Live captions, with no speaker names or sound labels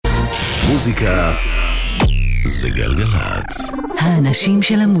מוזיקה זה גלגלצ. האנשים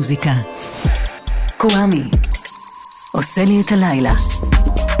של המוזיקה. קוואמי עושה לי את הלילה.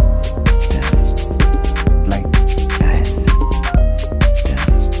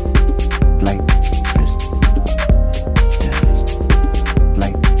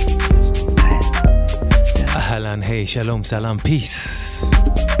 אהלן, היי, שלום, סלם, פיס.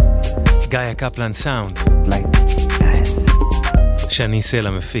 גיא קפלן סאונד. שני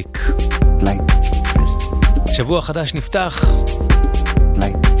סלע מפיק. שבוע חדש נפתח.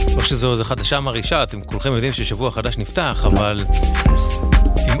 לא שזו איזו חדשה מרעישה, אתם כולכם יודעים ששבוע חדש נפתח, אבל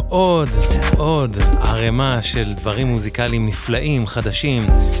עם עוד ערימה של דברים מוזיקליים נפלאים, חדשים,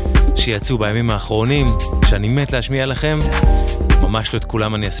 שיצאו בימים האחרונים, שאני מת להשמיע לכם. ממש לא את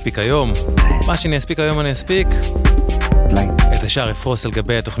כולם אני אספיק היום. מה שאני אספיק היום אני אספיק. את השאר אפרוס על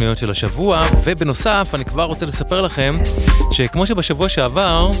גבי התוכניות של השבוע, ובנוסף אני כבר רוצה לספר לכם שכמו שבשבוע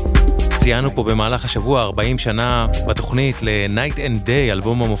שעבר ציינו פה במהלך השבוע 40 שנה בתוכנית ל-Night and Day,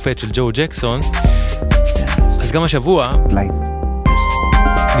 אלבום המופת של ג'ו ג'קסון, אז גם השבוע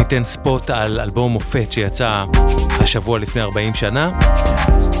ניתן ספוט על אלבום מופת שיצא השבוע לפני 40 שנה.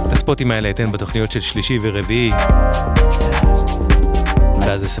 את הספוטים האלה אתן בתוכניות של שלישי ורביעי,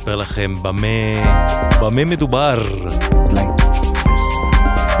 ואז אספר לכם במה מדובר.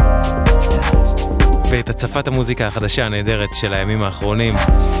 ואת הצפת המוזיקה החדשה הנהדרת של הימים האחרונים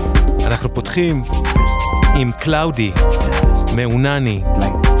אנחנו פותחים עם קלאודי, מעוננת,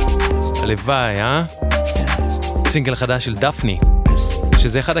 הלוואי, סינגל חדש של דפני,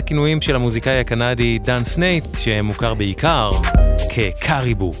 שזה אחד הכינויים של המוזיקאי הקנדי דן סנייט, שמוכר בעיקר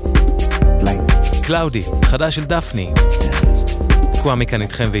כקריבו. קלאודי, חדש של דפני. קוואמי כאן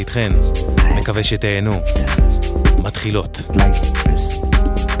איתכם ואיתכן, מקווה שתהנו. מתחילות.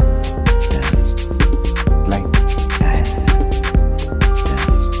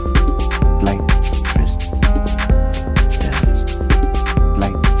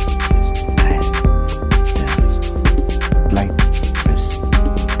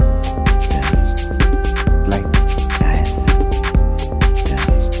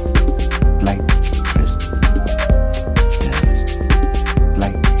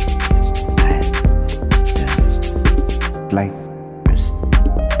 Light,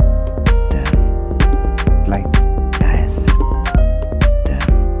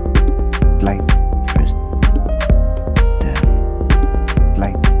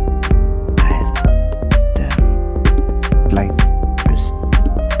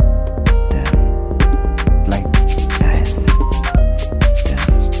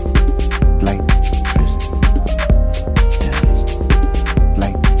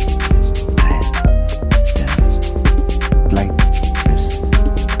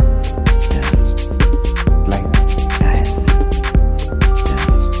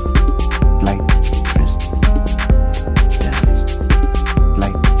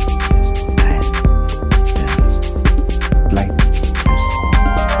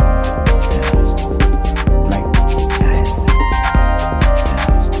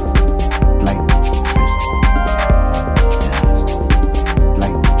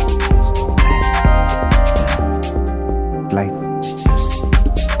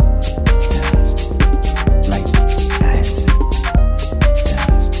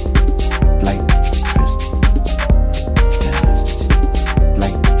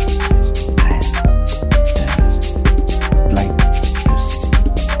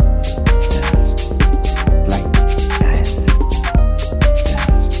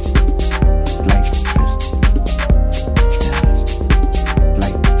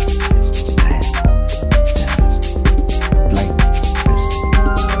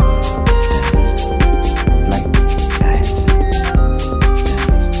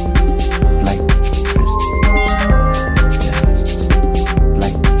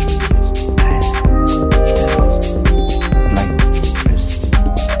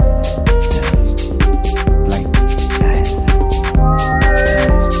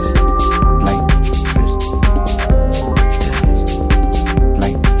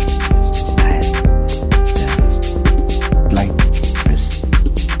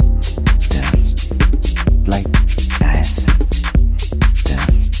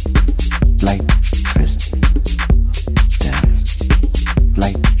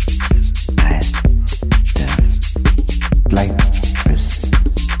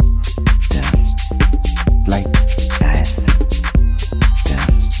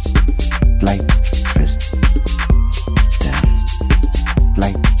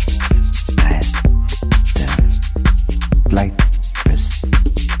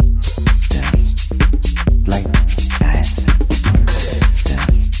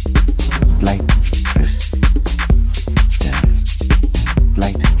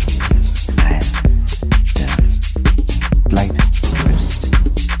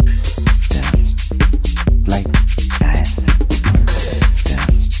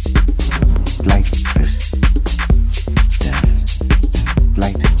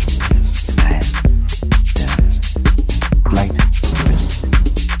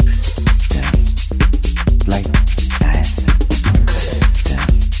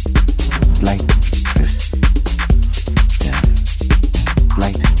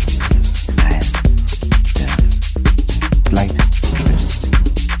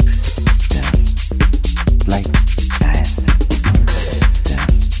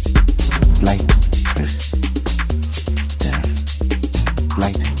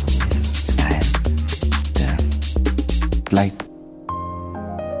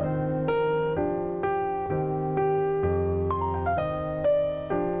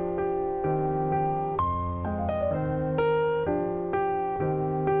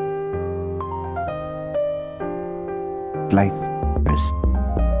 light first,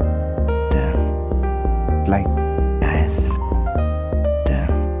 down, light as,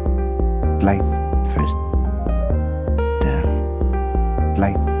 down, light first, down,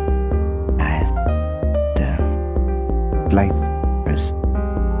 light as, down, light first,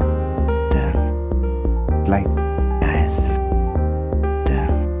 down, light as,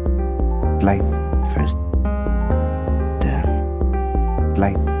 down, light first, down,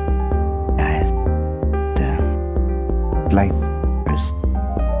 light as, down, light first,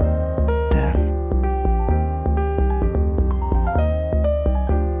 down.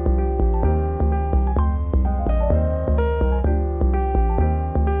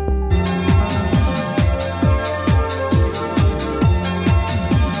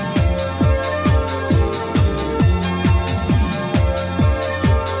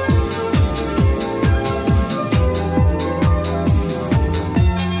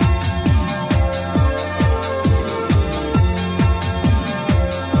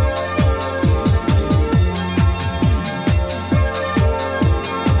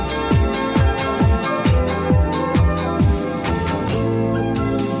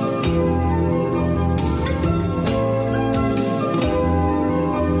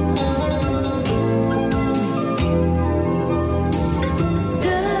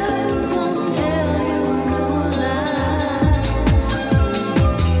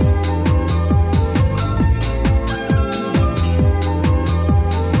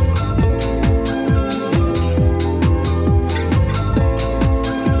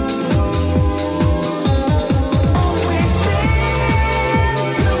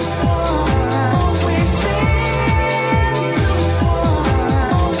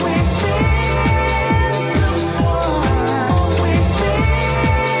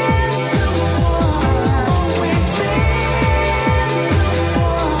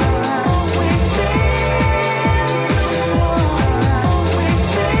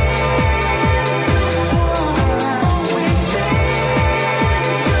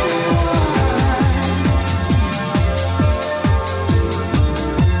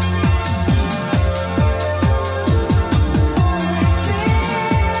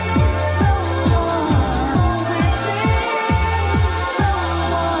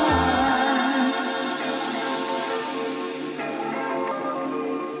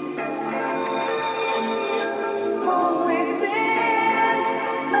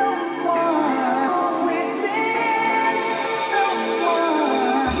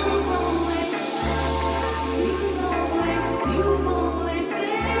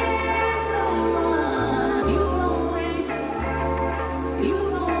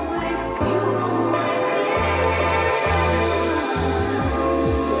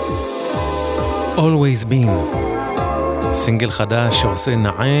 Always Been, סינגל חדש שעושה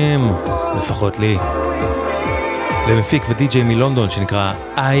נעים, לפחות לי, למפיק ודי-ג'יי מלונדון שנקרא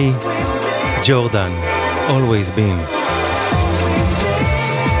איי ג'ורדן, Always Been.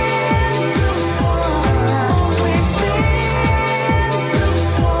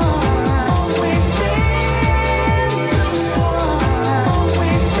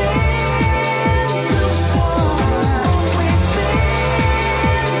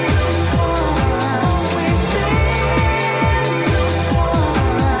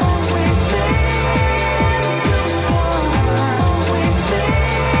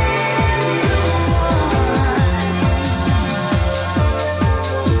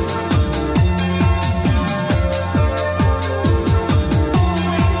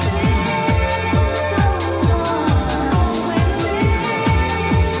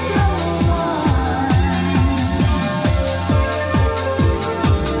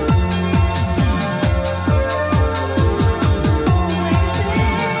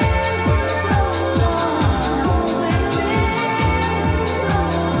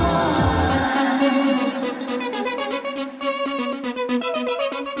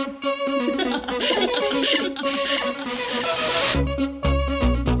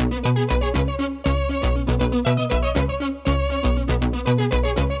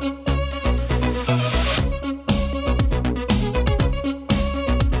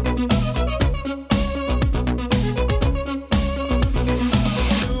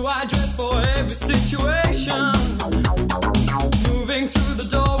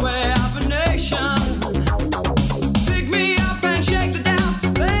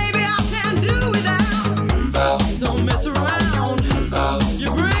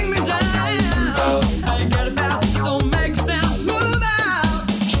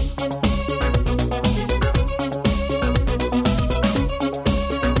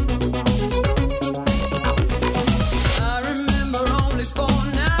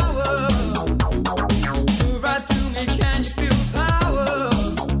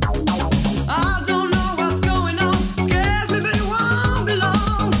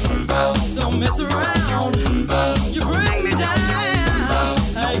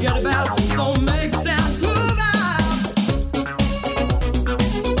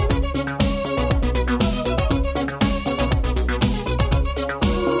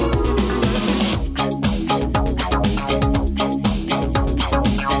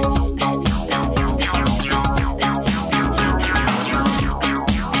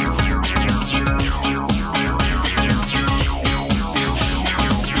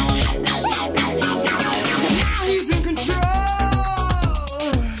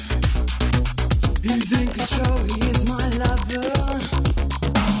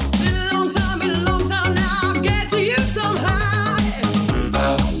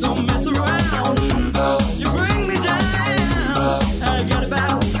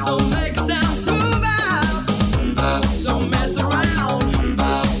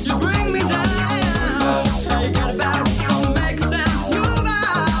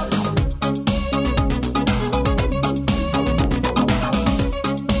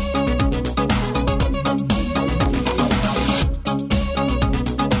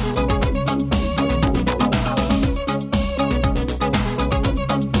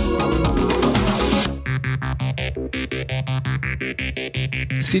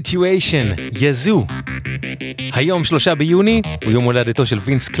 Situation, יזו. היום 3 ביוני הוא יום הולדתו של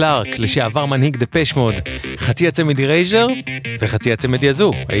וינס קלארק, לשעבר מנהיג דפש מוד, חצי הצמד אירייז'ר וחצי הצמד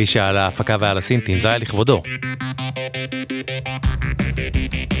יזו, האיש על ההפקה ועל הסינטים, זה היה לכבודו.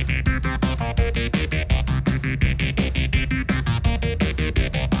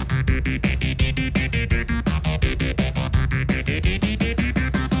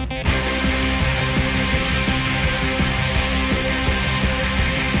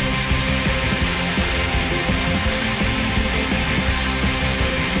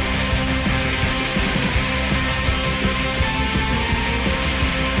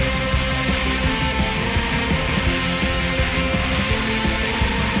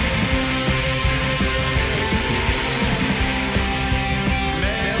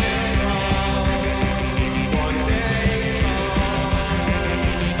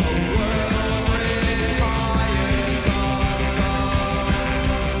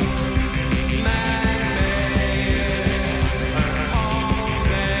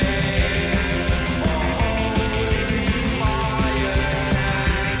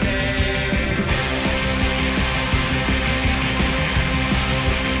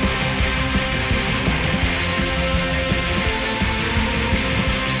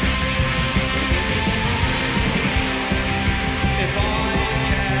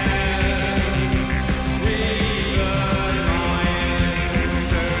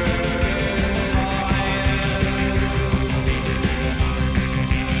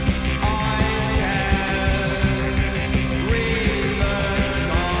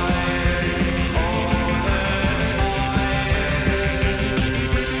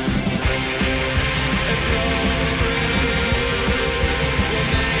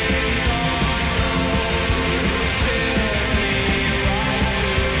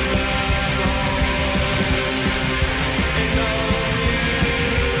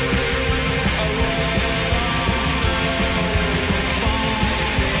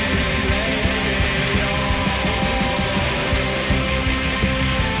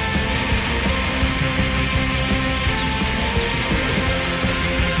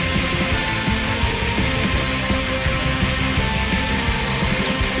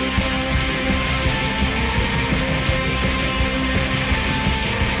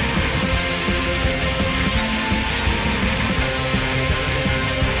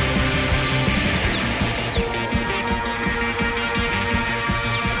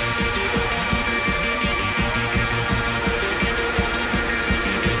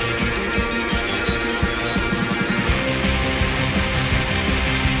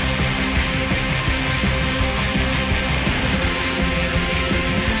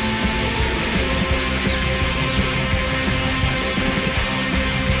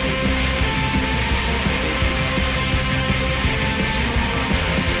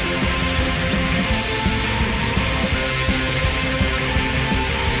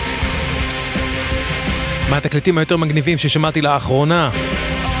 מהתקליטים היותר מגניבים ששמעתי לאחרונה.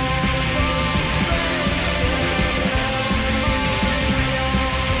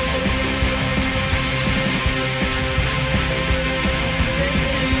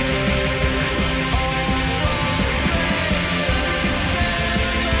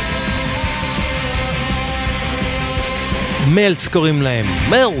 מלץ קוראים להם,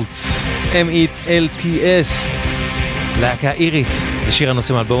 מלץ, M-E-L-T-S, להקה אירית, זה שיר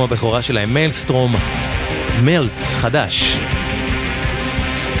הנושא מאלבום הבכורה שלהם, מיילסטרום, מלץ חדש.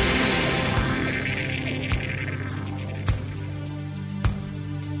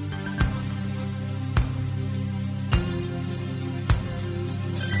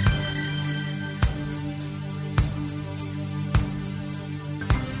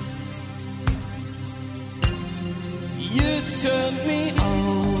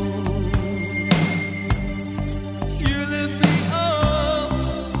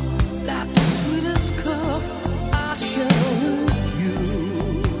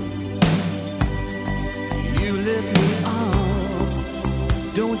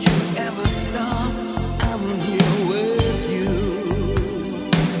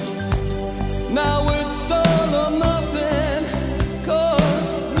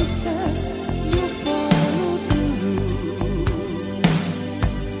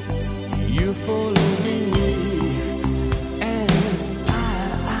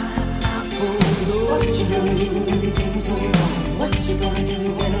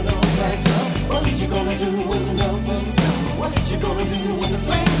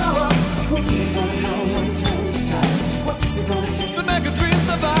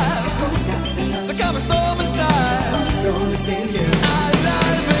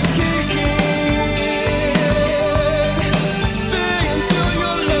 Stay until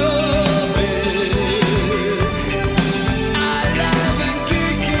your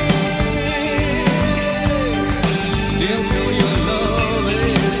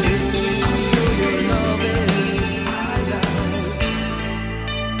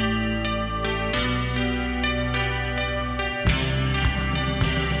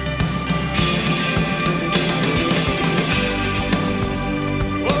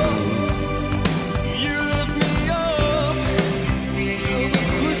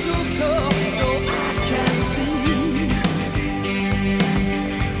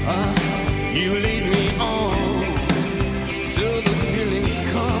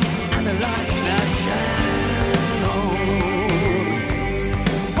come and the lights that shine on.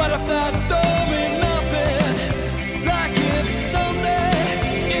 But if that don't mean nothing, like if someday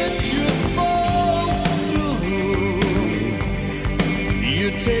it should fall through, you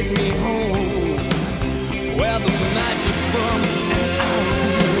take me home where the magic's from, and I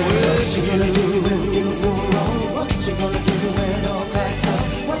will. What you gonna do when things go wrong? What you gonna do when it all cracks up?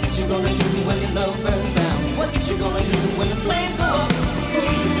 What you gonna do when your love burns down? What you gonna do when the flames go up?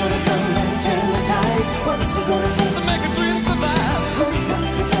 Who's gonna come and turn the tides? What's it gonna take to make a dream survive? Who's got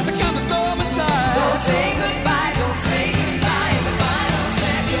the time to calm the storm aside? Don't say goodbye, don't say goodbye. In the final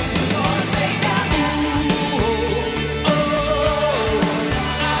seconds, who's gonna say that? Ooh, oh,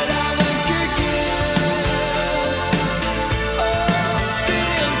 I love and kick it. Oh, stay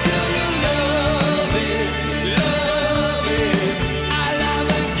until your love is. I love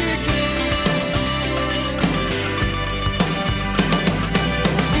and kick it.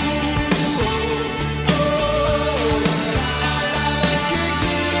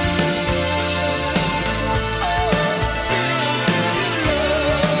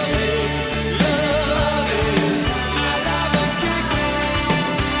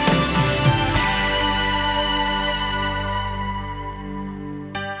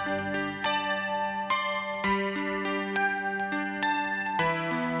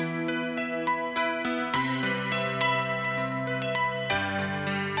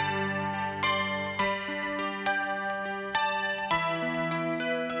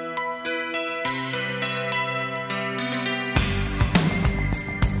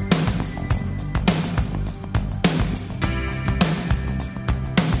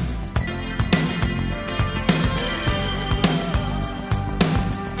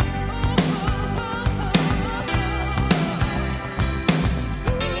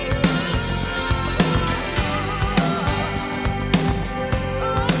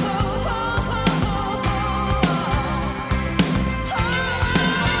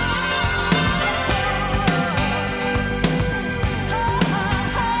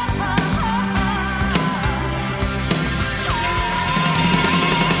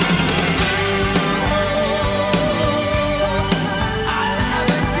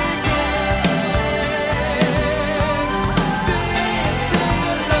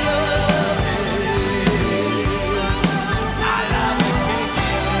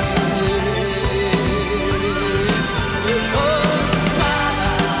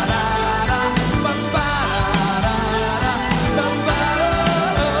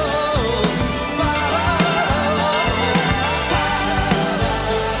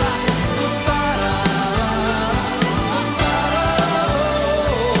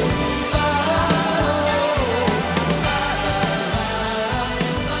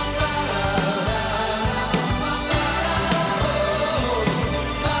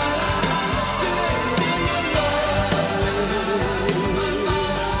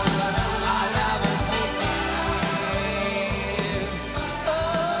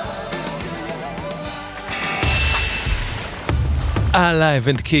 Alive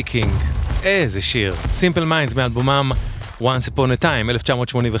and Kicking, איזה שיר. Simple Minds מאלבומם Once Upon a Time,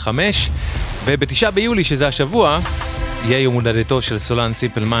 1985, וב9 ביולי, שזה השבוע, יהיה יום הולדתו של סולן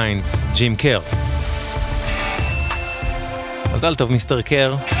Simple Minds, ג'ים קר. מזל טוב מיסטר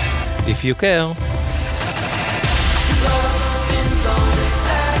קר, if you care.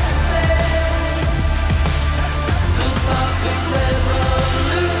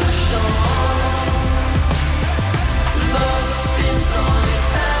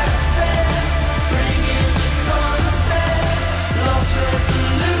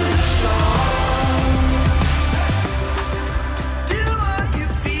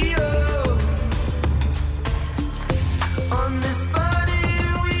 On this body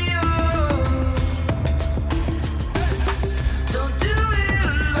we own.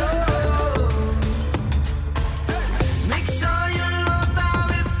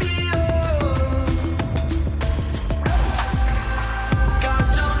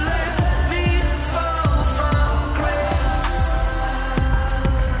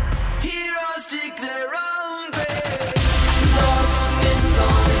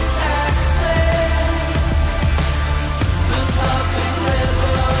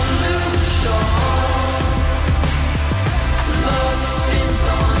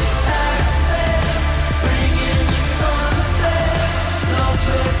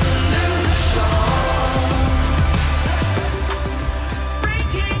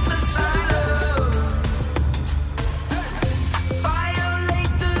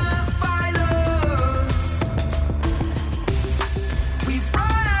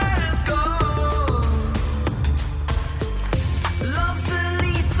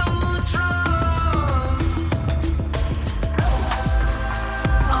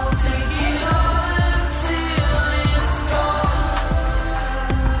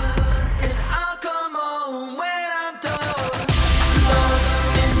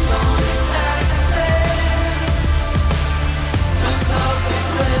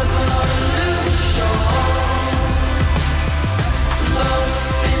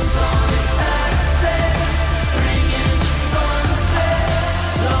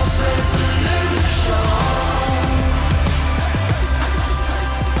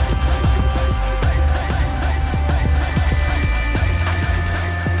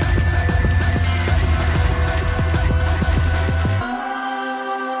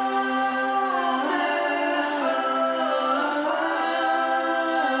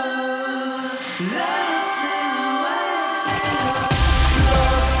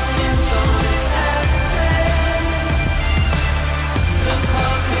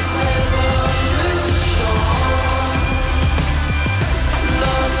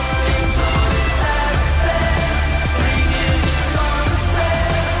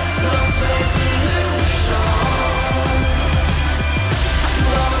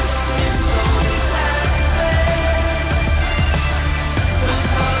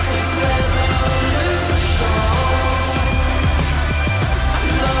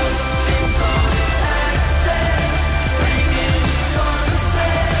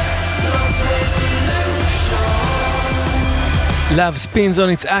 Love Spins on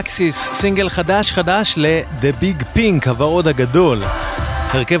its Axis, סינגל חדש ל-The Big Pink, הוורוד הגדול.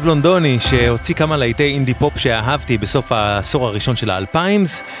 הרכב לונדוני שהוציא כמה להיטי אינדי פופ שאהבתי בסוף העשור הראשון של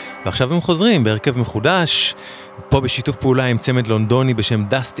ה-2000s, ועכשיו הם חוזרים בהרכב מחודש, פה בשיתוף פעולה עם צמד לונדוני בשם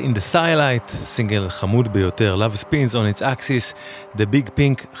Dust in the Starlight, סינגל חמוד ביותר, Love Spins on its Axis, The Big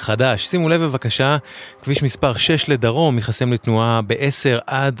Pink חדש. שימו לב בבקשה, כביש מספר 6 לדרום, יחסם לתנועה ב-10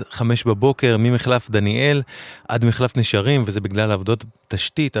 עד 5 בבוקר, ממחלף דניאל עד מחלף נשרים, וזה בגלל עבודות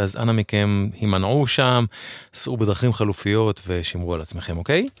תשתית, אז אנא מכם הימנעו שם, סעו בדרכים חלופיות ושמרו על עצמכם,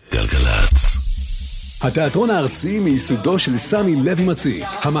 אוקיי? גלגלצ. התיאטרון הארצי מיסודו של סמי לוי מציג,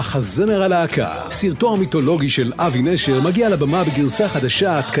 המחזמר הלהקה, סרטו המיתולוגי של אבי נשר מגיע לבמה בגרסה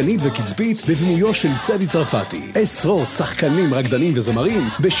חדשה, עדכנית וקצבית, בבימויו של צדי צרפתי. עשרות שחקנים, רקדנים וזמרים,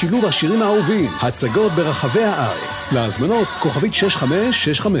 בשילוב השירים האהובים, הצגות ברחבי הארץ. להזמנות, כוכבית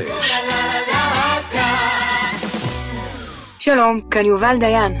 6565. שלום, כאן יובל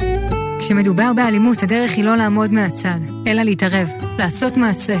דיין. כשמדובר באלימות, הדרך היא לא לעמוד מהצד, אלא להתערב, לעשות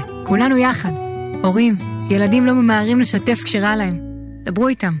מעשה, כולנו יחד. הורים, ילדים לא ממהרים לשתף כשרע להם. דברו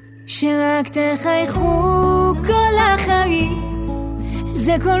איתם. שרק תחייכו כל החיים,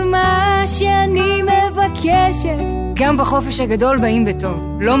 זה כל מה שאני מבקשת. גם בחופש הגדול באים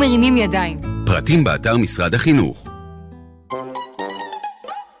בטוב, לא מרימים ידיים. פרטים באתר משרד החינוך.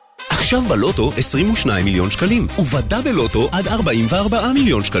 עכשיו בלוטו 22 מיליון שקלים, ובדה בלוטו עד 44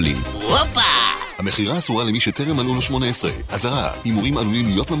 מיליון שקלים. וופה! המחירה אסורה למי שטרם מלאו לו 18. אזהרה, הימורים עלולים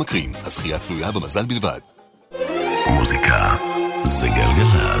להיות ממכרים. הזכייה תלויה במזל בלבד. מוזיקה זה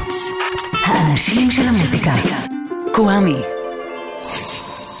גלגלצ. האנשים של המוזיקה. קוואמי.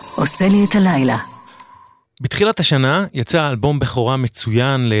 עושה לי את הלילה. בתחילת השנה יצא אלבום בכורה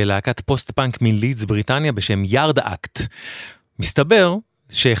מצוין ללהקת פוסט-פאנק מלידס בריטניה בשם יארד אקט. מסתבר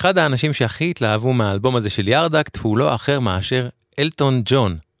שאחד האנשים שהכי התלהבו מהאלבום הזה של יארד אקט הוא לא אחר מאשר אלטון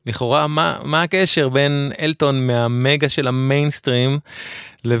ג'ון. לכאורה, מה הקשר בין אלטון מהמגה של המיינסטרים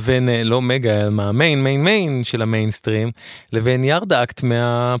לבין, לא מגה, מהמיין של המיינסטרים, לבין יארד אקט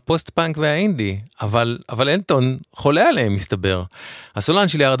מהפוסט-פאנק והאינדי. אבל אלטון חולה עליהם, מסתבר. הסולן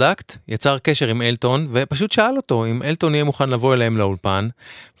של יארד אקט יצר קשר עם אלטון, ופשוט שאל אותו אם אלטון יהיה מוכן לבוא אליהם לאולפן,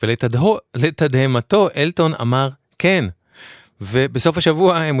 ולתדהמתו אלטון אמר כן. ובסוף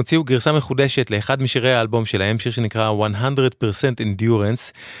השבוע הם הוציאו גרסה מחודשת לאחד משירי האלבום שלהם, שיר שנקרא 100%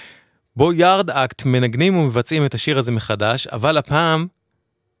 Endurance, בו יארד אקט מנגנים ומבצעים את השיר הזה מחדש, אבל הפעם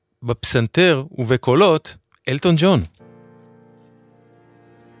בפסנתר ובקולות אלטון ג'ון.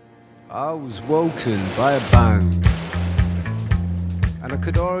 I was woken by a bang, and I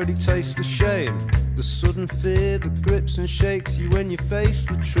could already taste the shame, the sudden fear that grips and shakes you when you face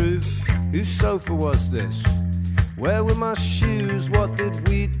the truth. Whose sofa was this? Where were my shoes? What did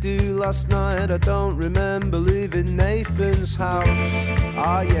we do last night? I don't remember leaving Nathan's house.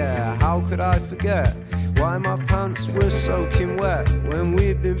 Ah yeah, how could I forget why my pants were soaking wet when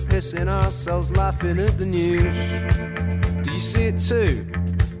we'd been pissing ourselves laughing at the news? Did you see it too?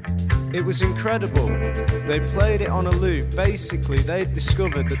 It was incredible. They played it on a loop. Basically, they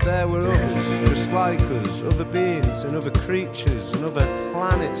discovered that there were others, just like us, other beings and other creatures and other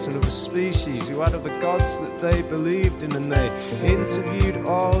planets and other species who had other gods that they believed in, and they interviewed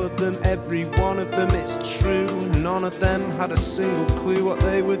all of them, every one of them. It's true, none of them had a single clue what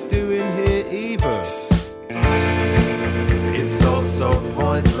they were doing here either. It's all so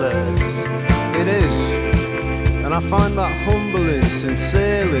pointless. It is. And I find that humbling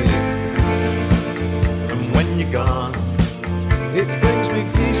sincerely. And when you're gone, it brings me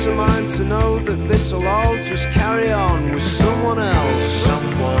peace of mind to know that this'll all just carry on with someone else.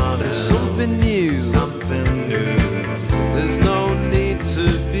 Someone else. Something new. Something new. There's no need to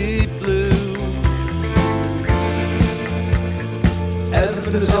be blue.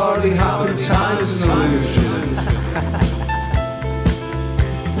 Everything's already happened, time is an illusion.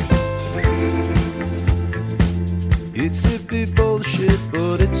 It's a bit bullshit,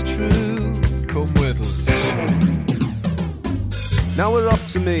 but it's true. Come with us. Now we're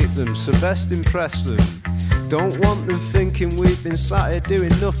off to meet them, so best impress them. Don't want them thinking we've been sat here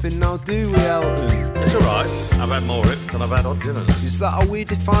doing nothing, now do we, Elton? It's alright, I've had more rips than I've had hot dinners. Is that how we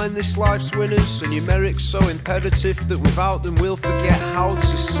define this life's winners? Are numerics so imperative that without them we'll forget how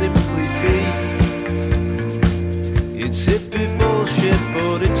to simply be? It's hippie bullshit,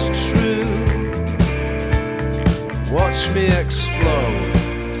 but it's true. Watch me explode.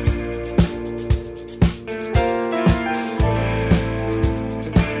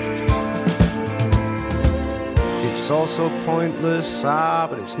 It's also pointless,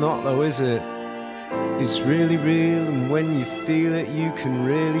 but it's not though, is it? It's really real, and when you feel it, you can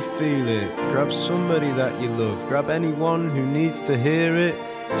really feel it. Grab somebody that you love, grab anyone who needs to hear it.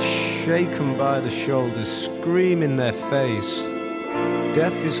 Shake them by the shoulders, scream in their face.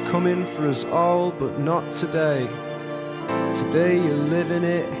 Death is coming for us all, but not today. Today you're living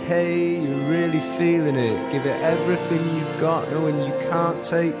it, hey, you're really feeling it. Give it everything you've got, knowing you can't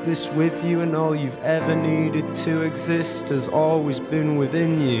take this with you, and all you've ever needed to exist has always been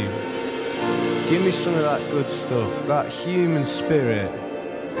within you. Give me some of that good stuff, that human spirit.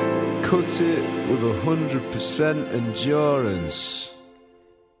 Cut it with 100% endurance.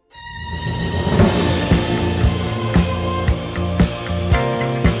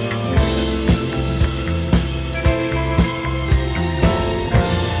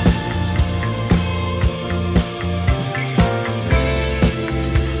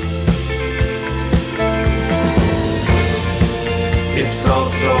 It's all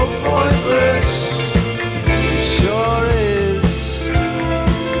so pointless, it sure is.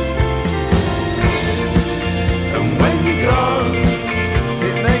 And when you're gone,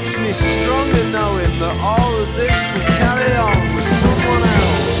 It makes me stronger knowing that all of this will carry on with someone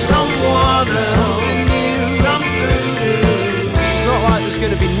else. someone else, Something new. something new. It's not like there's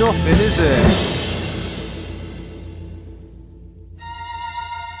going to be nothing, is it?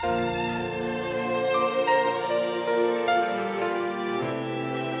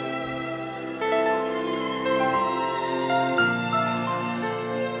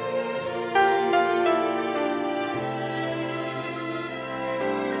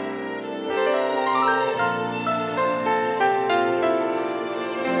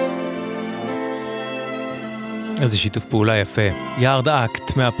 איזה שיתוף פעולה יפה. יארד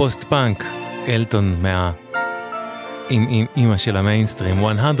אקט מהפוסט פאנק, אלטון עם אמא של המיינסטרים, 100%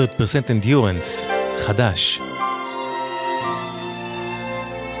 endurance, חדש.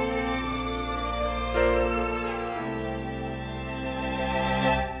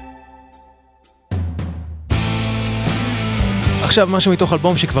 עכשיו משהו מתוך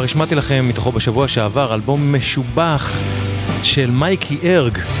אלבום שכבר השמעתי לכם מתוכו בשבוע שעבר, אלבום משובח של מייקי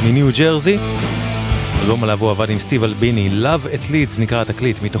ארג מניו ג'רזי. אלבום עליו הוא עבד עם סטיב אלביני, Love at Leeds נקרא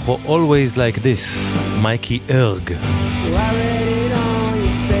התקליט, מתוכו Always Like This, מייקי ארג.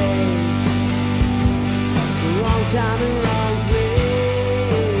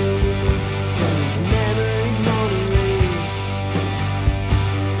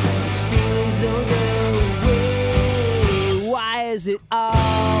 is it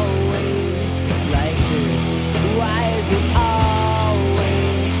always like this? Why is it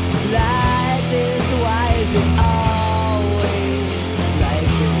always like this? Why is it always like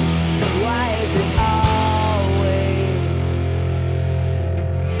this? Why is it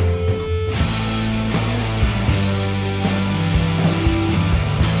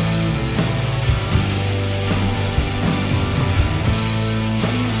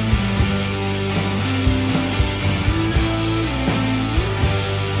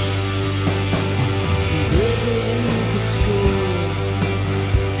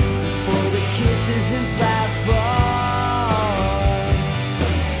in 5-4,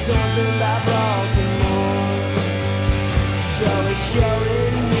 something about Baltimore, so it's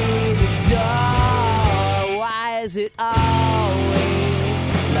showing me the door. Why is it always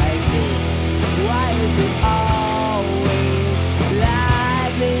like this? Why is it always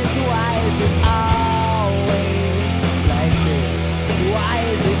like this? Why is it always like this? Why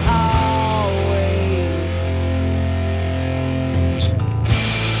is it always?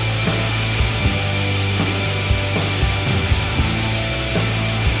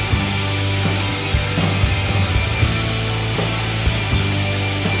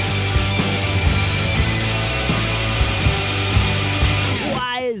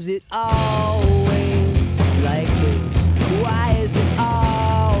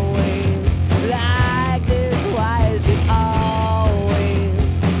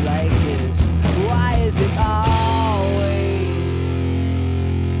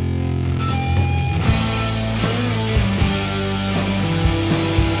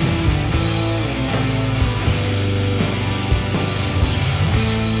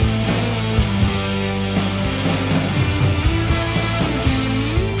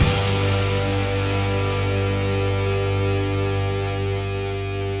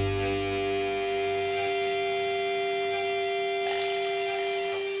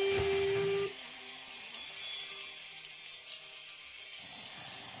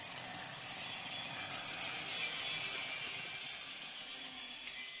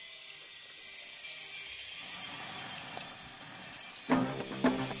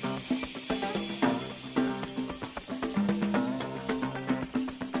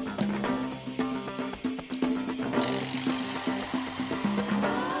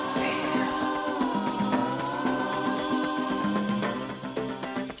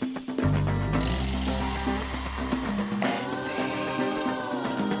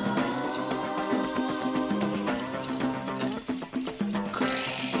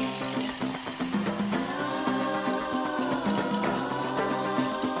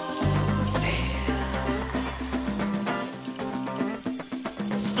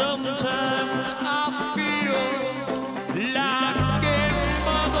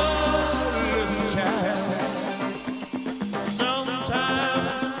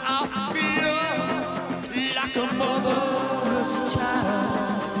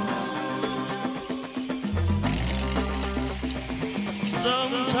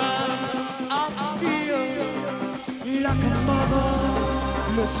 Sometimes I feel like a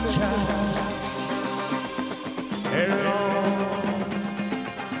motherless child, alone,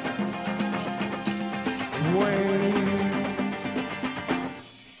 way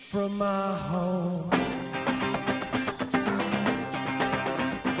from my home.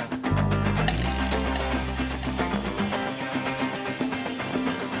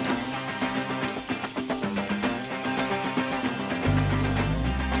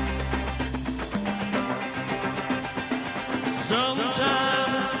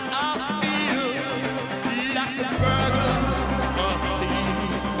 Sometimes I feel like a burglar or thief.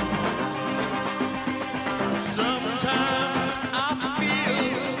 Sometimes I feel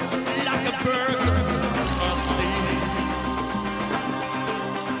like a burglar or thief.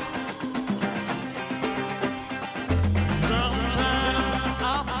 Sometimes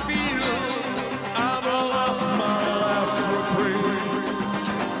I feel I've lost my last reprieve.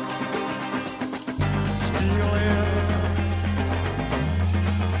 Stealing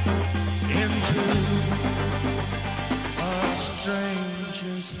into a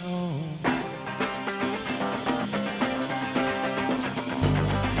stranger's home.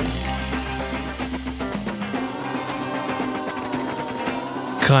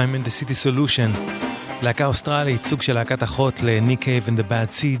 Crime in the City Solution, להקה אוסטרלית, סוג של להקת אחות ל-Nick Cave and the Bad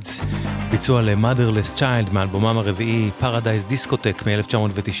Seeds, ביצוע ל-Motherless Child מאלבומם הרביעי Paradise Discotheque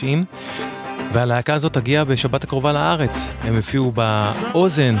מ-1990, והלהקה הזאת תגיע בשבת הקרובה לארץ. הם הופיעו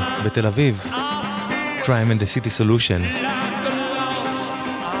באוזן בתל אביב. Crime in the City Solution.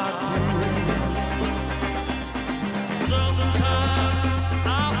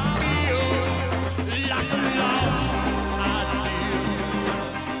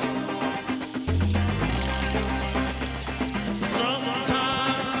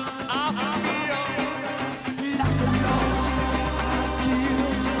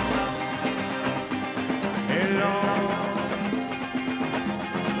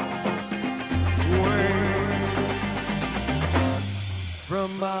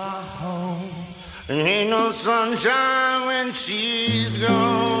 Ain't no sunshine when she's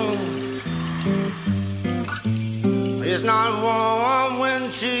gone. It's not warm when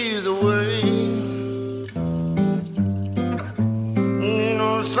she's away. Ain't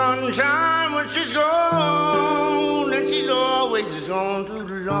no sunshine when she's gone, and she's always gone too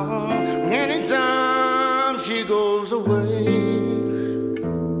long. Anytime she goes away,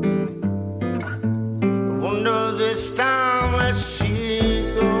 I wonder this time where she's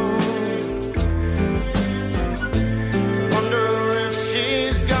gone.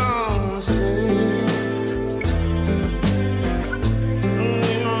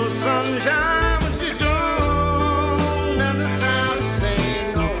 Sunshine when she's gone, and the sound ain't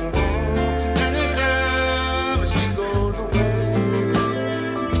no more. Anytime she goes away,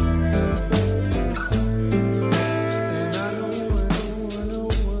 and I know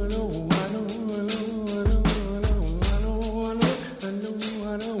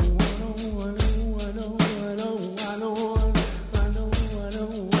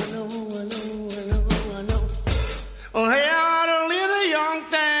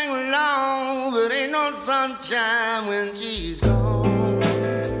sunshine when she's gone.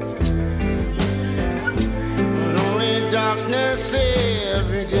 Lonely darkness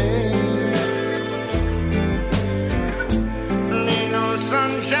every day. Ain't no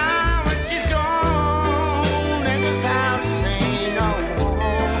sunshine when she's gone, and this house ain't no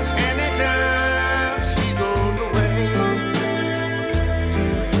home. Anytime she goes away,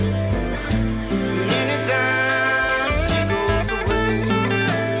 anytime she goes away.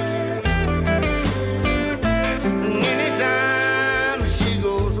 Anytime she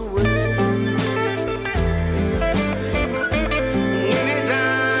goes away,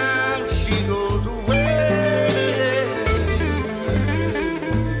 anytime she goes away.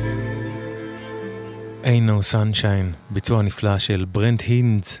 Ain't No Sunshine, ביצוע נפלא של ברנט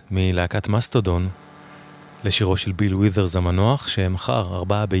הינדס מלהקת מסטודון, לשירו של ביל ווית'רס המנוח, שמחר,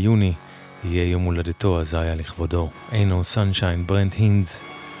 4 ביוני, יהיה יום הולדתו, אז זה היה לכבודו. Ain't No Sunshine, ברנט הינדס.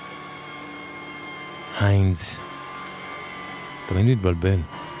 היינדס. תמיד מתבלבל.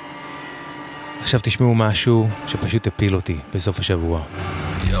 עכשיו תשמעו משהו שפשוט הפיל אותי בסוף השבוע.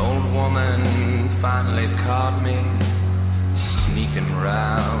 The old woman finally caught me sneaking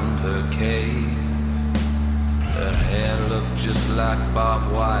round her cave. Her hair looked just like barbed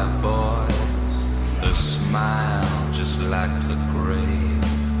wire boys, her smile just like the grave.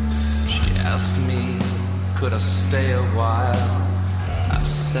 She asked me, could I stay a while? I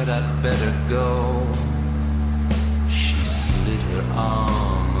said I'd better go. She slid her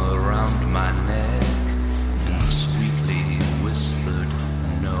arm around my neck and sweetly whispered,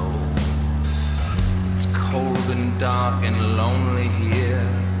 dark and lonely here.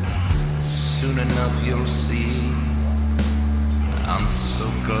 Soon enough you'll see. I'm so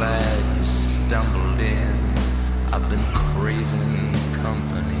glad you stumbled in. I've been craving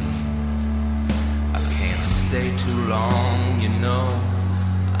company. I can't stay too long, you know.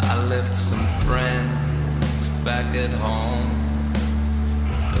 I left some friends back at home.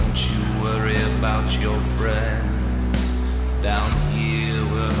 Don't you worry about your friends. Down here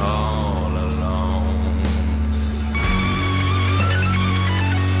we're all alone.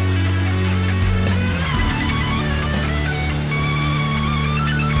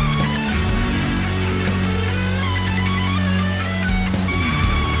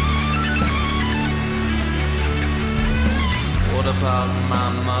 What about my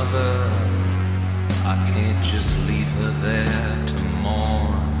mother? I can't just leave her there to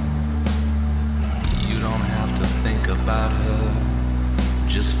mourn. You don't have to think about her.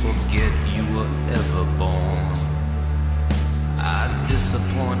 Just forget you were ever born. I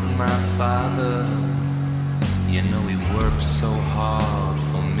disappoint my father. You know he worked so hard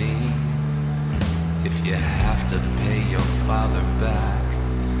for me. If you have to pay your father back,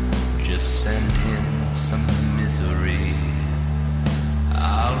 just send him some misery.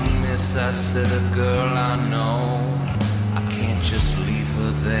 I'll miss, I said, a girl I know. I can't just leave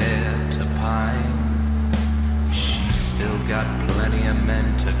her there to pine. She's still got plenty of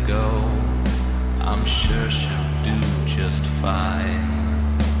men to go. I'm sure she'll do just fine.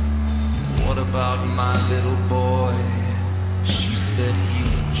 What about my little boy? She said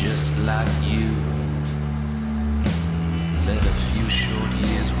he's just like you. Let a few short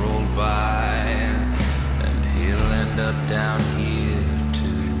years roll by, and he'll end up down here.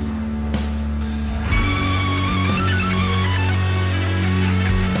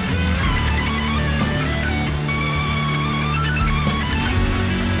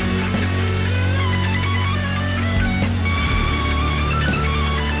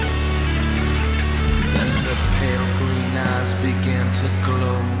 Began to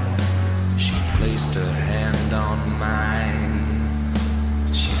glow. She placed her hand on mine.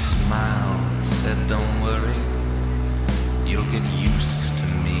 She smiled and said, don't worry, you'll get used to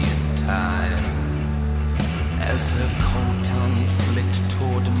me in time. As her cold tongue flicked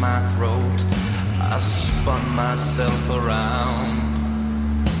toward my throat, I spun myself around,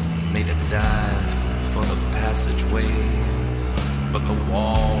 made a dive for the passageway, but the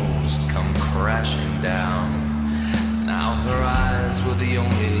walls come crashing down. Now her eyes were the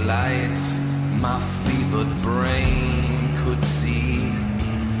only light my fevered brain could see.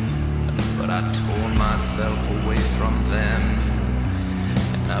 But I tore myself away from them,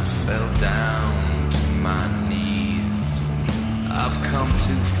 and I fell down to my knees. I've come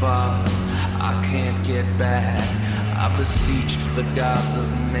too far, I can't get back. I beseeched the gods of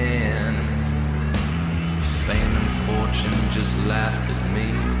men. Fame and fortune just laughed at me,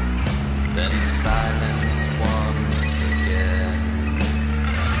 then silence once again.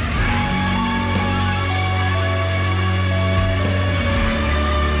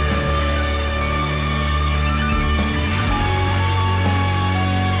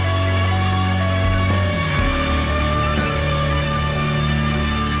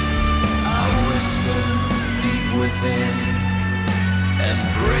 I whispered deep within,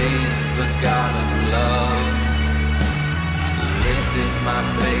 embraced the God of love, lifted my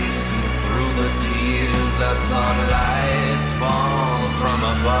face. Through the tears I saw light fall from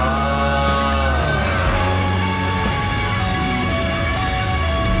above.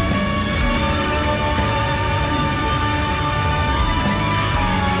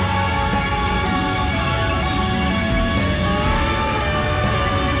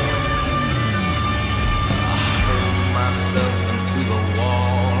 I hurled myself into the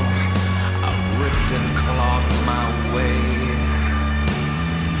wall. I ripped and clawed my way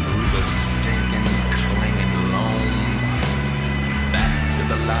through the stinking, clinging loam, back to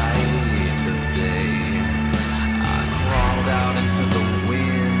the light of day. I crawled out into the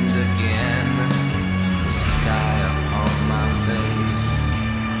wind again, the sky upon my face.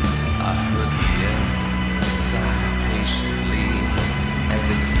 I heard the earth sigh patiently as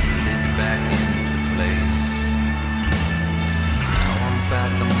it slid back into place. Now I'm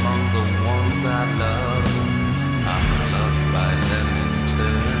back among the ones I love. I'm loved by them in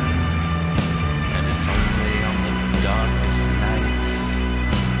turn, and it's only on the darkest nights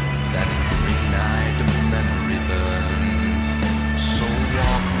that green-eyed memory burns. So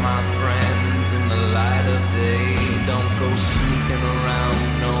walk, my friends, in the light of day. Don't go sneaking around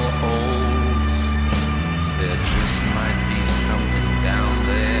no holes. There just might be something down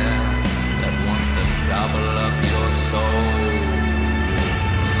there that wants to gobble up your soul.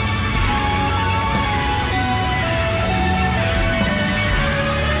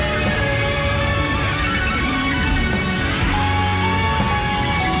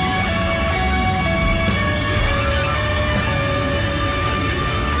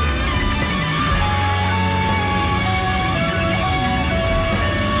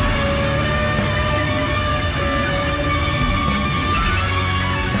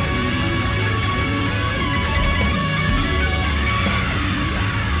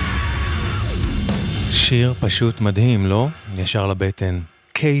 שיר פשוט מדהים, לא? ישר לבטן.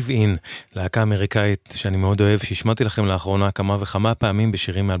 Cave In, להקה אמריקאית שאני מאוד אוהב, שהשמעתי לכם לאחרונה כמה וכמה פעמים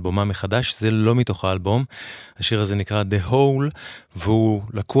בשירים מאלבומה מחדש, זה לא מתוך האלבום. השיר הזה נקרא The Hole, והוא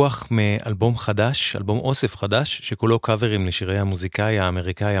לקוח מאלבום חדש, אלבום אוסף חדש, שכולו קאברים לשירי המוזיקאי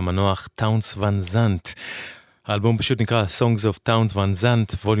האמריקאי המנוח טאונס ון זנט. האלבום פשוט נקרא Songs of Townes Van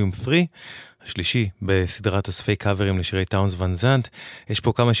Zandt Volume 3, השלישי בסדרת אוספי קאברים לשירי טאונס ון זנט. יש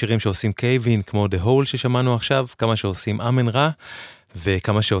פה כמה שירים שעושים קייבין, כמו The Hole ששמענו עכשיו, כמה שעושים אמן רע,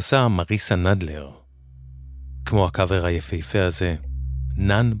 וכמה שעושה מריסה נדלר. כמו הקאבר היפהפה הזה,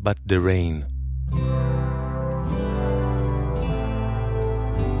 None But The Rain.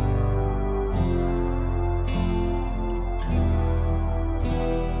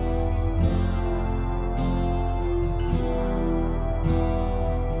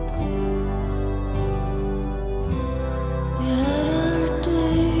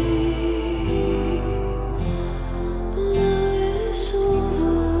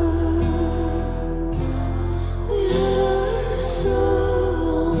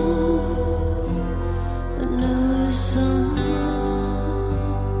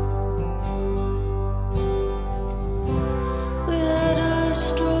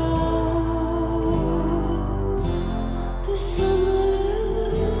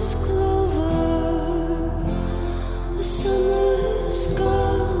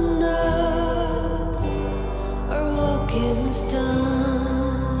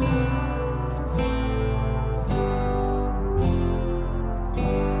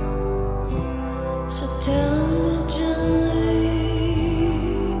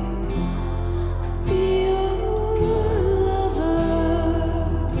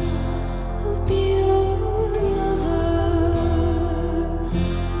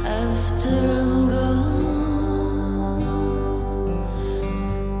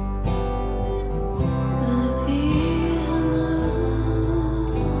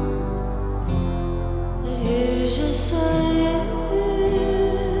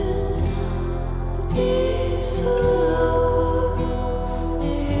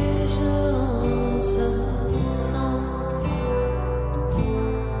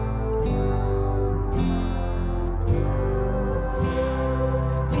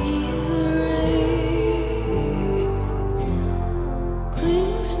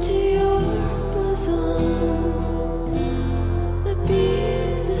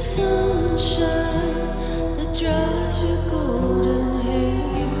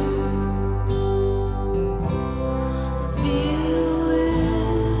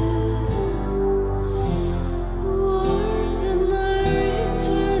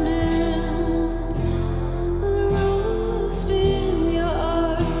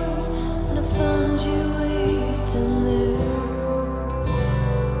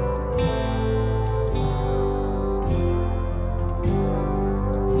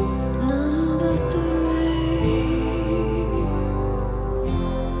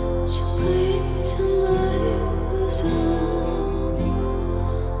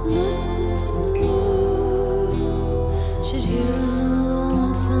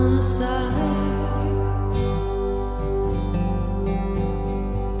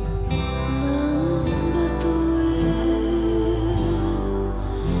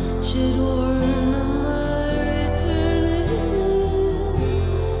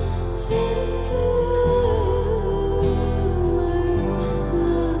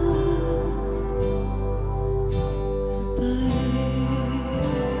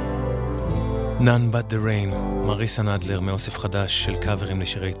 None But The Rain, מריסה נדלר מאוסף חדש של קאברים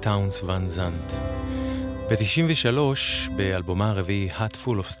לשירי טאונס ון זנט. ב-93, באלבומה הרביעי Hat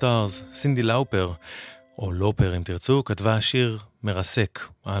Full of Stars, סינדי לאופר, או לופר אם תרצו, כתבה שיר מרסק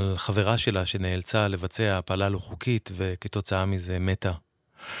על חברה שלה שנאלצה לבצע הפלה לא חוקית וכתוצאה מזה מתה.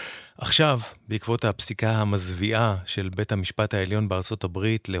 עכשיו, בעקבות הפסיקה המזוויעה של בית המשפט העליון בארצות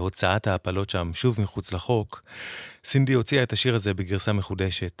הברית להוצאת ההפלות שם שוב מחוץ לחוק, סינדי הוציאה את השיר הזה בגרסה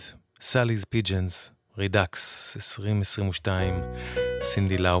מחודשת. Sally's Pigeons, Redux, 2022,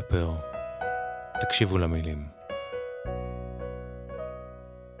 סינדי לאופר. תקשיבו למילים.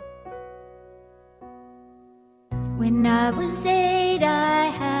 When I was 8, I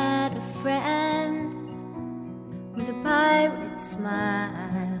had a friend with a pirate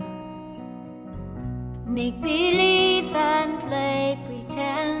smile. Make believe and play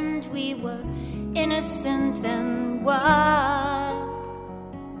pretend we were innocent and wild.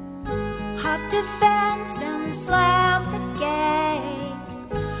 Hopped a fence and slammed the gate,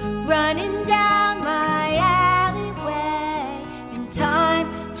 running down my alleyway in time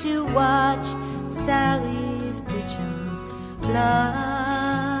to watch Sally's pigeons fly.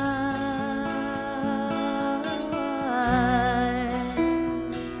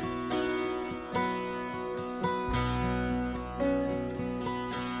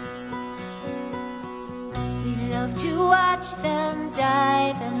 watch them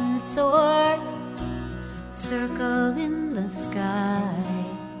dive and soar, circle in the sky,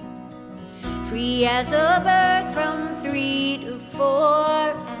 free as a bird from 3 to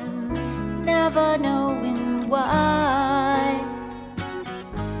 4, and never knowing why.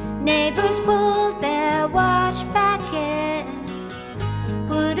 Neighbors pulled their wash back in,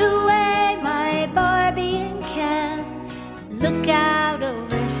 put away my Barbie and Ken, look out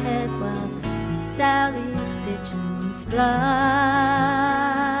overhead while Sally's pigeons fly.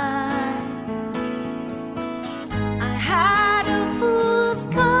 I had a fool's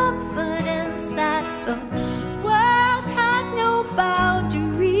confidence that the world had no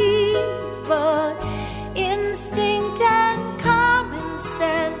boundaries, but instinct and common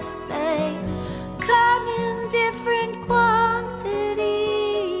sense, they come in different quantities.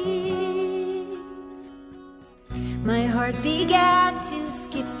 My heart began to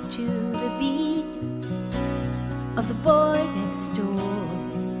skip to the beat of the boy next door.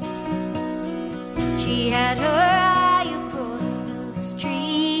 She had her eye across the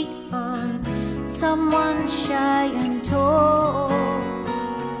street on someone shy and tall.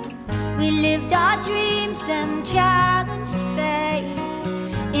 We lived our dreams and challenged fate.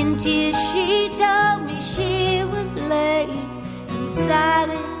 In tears she told me she was late, and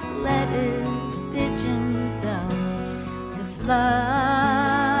Sally let his pigeons out to fly.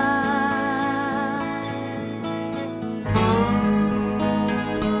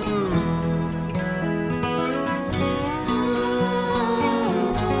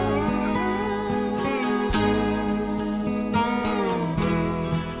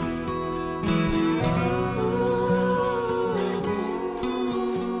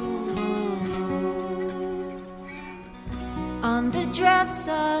 On the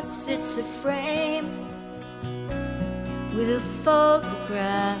dresser sits a frame with a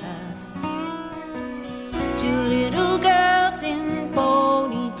photograph. 2 little girls in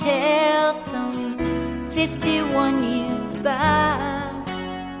ponytails, some 51 years back.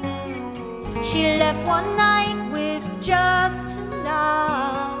 She left one night with just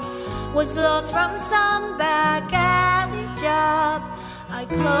enough, was lost from some back alley job. I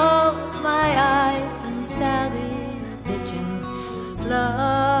closed my eyes and Sally's pigeons fly.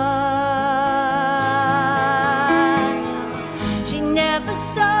 She never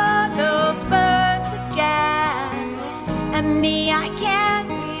saw those birds again, and me, I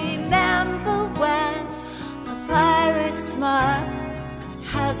can't remember when. A pirate's smile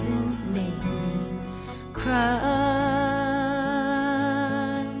hasn't made me cry.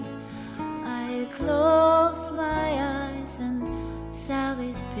 I close my eyes and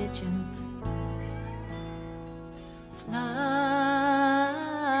Sally's pigeons fly.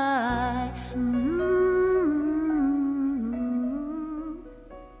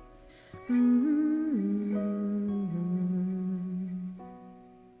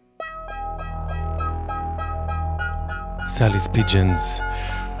 סאלי's פיג'נס,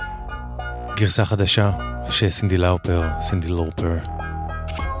 גרסה חדשה שסינדי לופר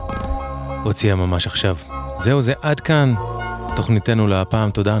הוציאה ממש עכשיו. זהו, זה עד כאן תוכניתנו להפעם.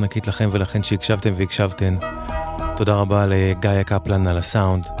 תודה ענקית לכם ולכן שהקשבתם והקשבתן. תודה רבה לגיא קפלן על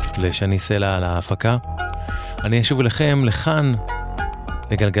הסאונד, לשני סלע על ההפקה. אני אשוב אליכם לכאן,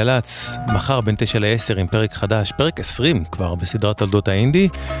 לגלגלץ, מחר בין 9 ל-10 עם פרק חדש, פרק 20 כבר בסדרת תולדות האינדי,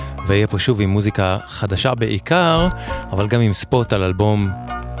 ויהיה פה שוב עם מוזיקה חדשה בעיקר, אבל גם עם ספוט על אלבום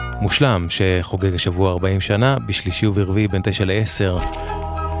מושלם שחוגג השבוע 40 שנה, בשלישי וברביעי בין 9 ל-10.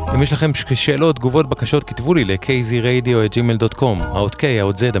 אם יש לכם שאלות, תגובות, בקשות, כתבו לי ל-kzradio@gmail.com, האות K,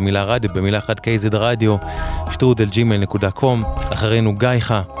 האות Z, המילה רדיו, במילה אחת kz רדיו, @gmail.com. אחרינו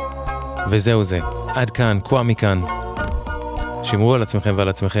גייחה, וזהו זה. עד כאן, קוואמי כאן. שמרו על עצמכם ועל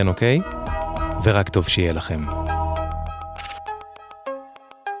עצמכם, אוקיי? ורק טוב שיהיה לכם.